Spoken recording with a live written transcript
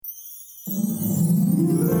Hi,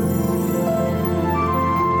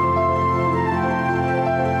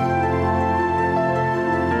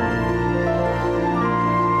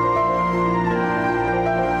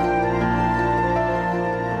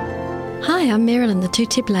 I'm Marilyn, the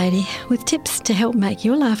Two-Tip Lady, with tips to help make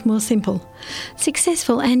your life more simple,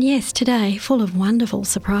 successful and, yes, today, full of wonderful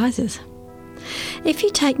surprises. If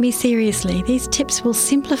you take me seriously, these tips will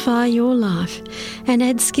simplify your life and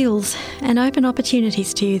add skills and open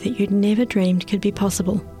opportunities to you that you'd never dreamed could be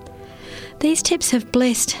possible. These tips have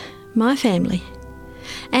blessed my family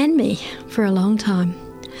and me for a long time.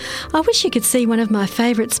 I wish you could see one of my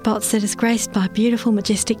favourite spots that is graced by beautiful,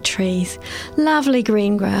 majestic trees, lovely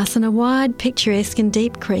green grass and a wide, picturesque and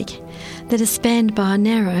deep creek that is spanned by a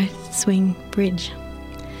narrow swing bridge.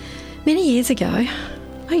 Many years ago,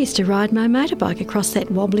 I used to ride my motorbike across that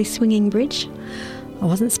wobbly swinging bridge. I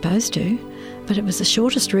wasn't supposed to, but it was the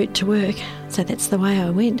shortest route to work, so that's the way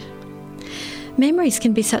I went. Memories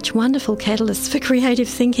can be such wonderful catalysts for creative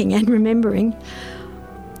thinking and remembering.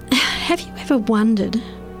 Have you ever wondered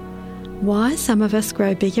why some of us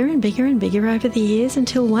grow bigger and bigger and bigger over the years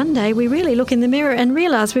until one day we really look in the mirror and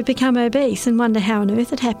realise we've become obese and wonder how on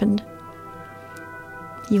earth it happened?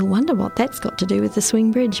 You'll wonder what that's got to do with the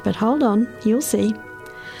swing bridge, but hold on, you'll see.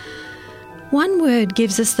 One word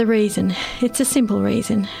gives us the reason. It's a simple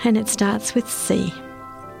reason, and it starts with C.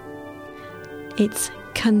 It's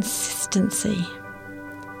consistency.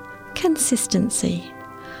 Consistency.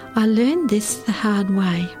 I learned this the hard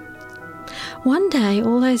way. One day,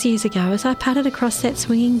 all those years ago, as I putted across that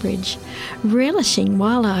swinging bridge, relishing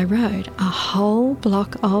while I rode a whole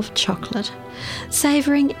block of chocolate,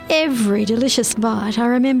 savouring every delicious bite, I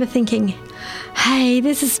remember thinking, hey,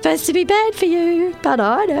 this is supposed to be bad for you, but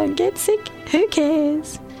I don't get sick. Who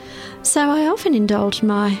cares? So I often indulged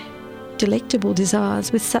my delectable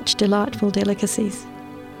desires with such delightful delicacies.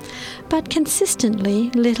 But consistently,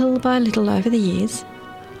 little by little over the years,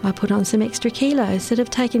 I put on some extra kilos that have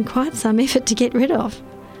taken quite some effort to get rid of.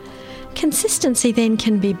 Consistency then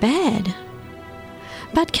can be bad,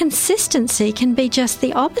 but consistency can be just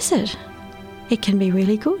the opposite. It can be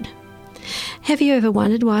really good. Have you ever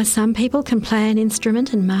wondered why some people can play an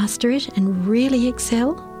instrument and master it and really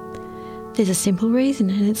excel? There's a simple reason,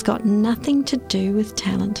 and it's got nothing to do with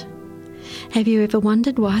talent. Have you ever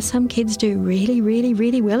wondered why some kids do really, really,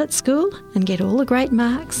 really well at school and get all the great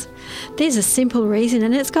marks? There's a simple reason,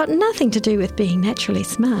 and it's got nothing to do with being naturally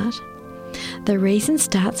smart. The reason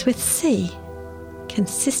starts with C.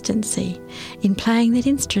 Consistency in playing that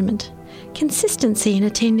instrument. Consistency in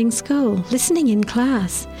attending school, listening in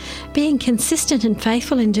class, being consistent and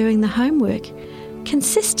faithful in doing the homework,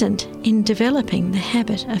 consistent in developing the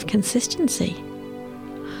habit of consistency.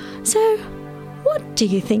 So, what do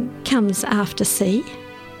you think comes after C?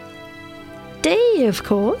 D, of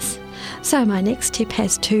course. So my next tip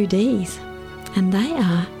has 2 Ds, and they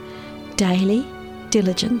are daily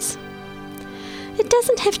diligence. It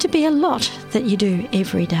doesn't have to be a lot that you do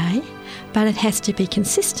every day, but it has to be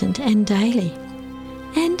consistent and daily.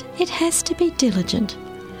 And it has to be diligent.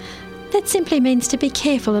 That simply means to be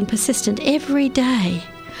careful and persistent every day.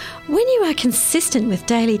 When you are consistent with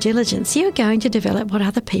daily diligence, you're going to develop what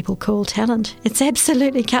other people call talent. It's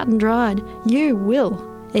absolutely cut and dried. You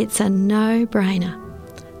will. It's a no-brainer.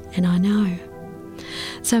 And I know.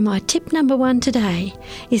 So my tip number 1 today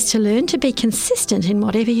is to learn to be consistent in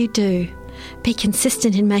whatever you do. Be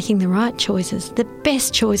consistent in making the right choices, the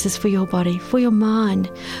best choices for your body, for your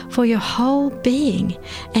mind, for your whole being,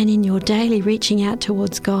 and in your daily reaching out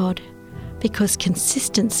towards God, because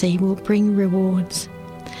consistency will bring rewards.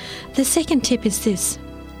 The second tip is this: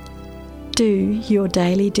 do your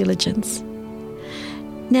daily diligence.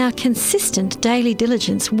 Now, consistent daily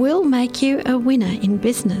diligence will make you a winner in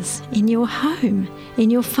business, in your home, in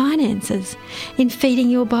your finances, in feeding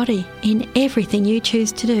your body, in everything you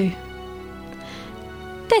choose to do.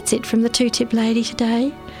 That's it from the Two-Tip Lady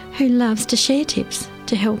today, who loves to share tips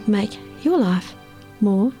to help make your life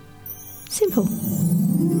more simple.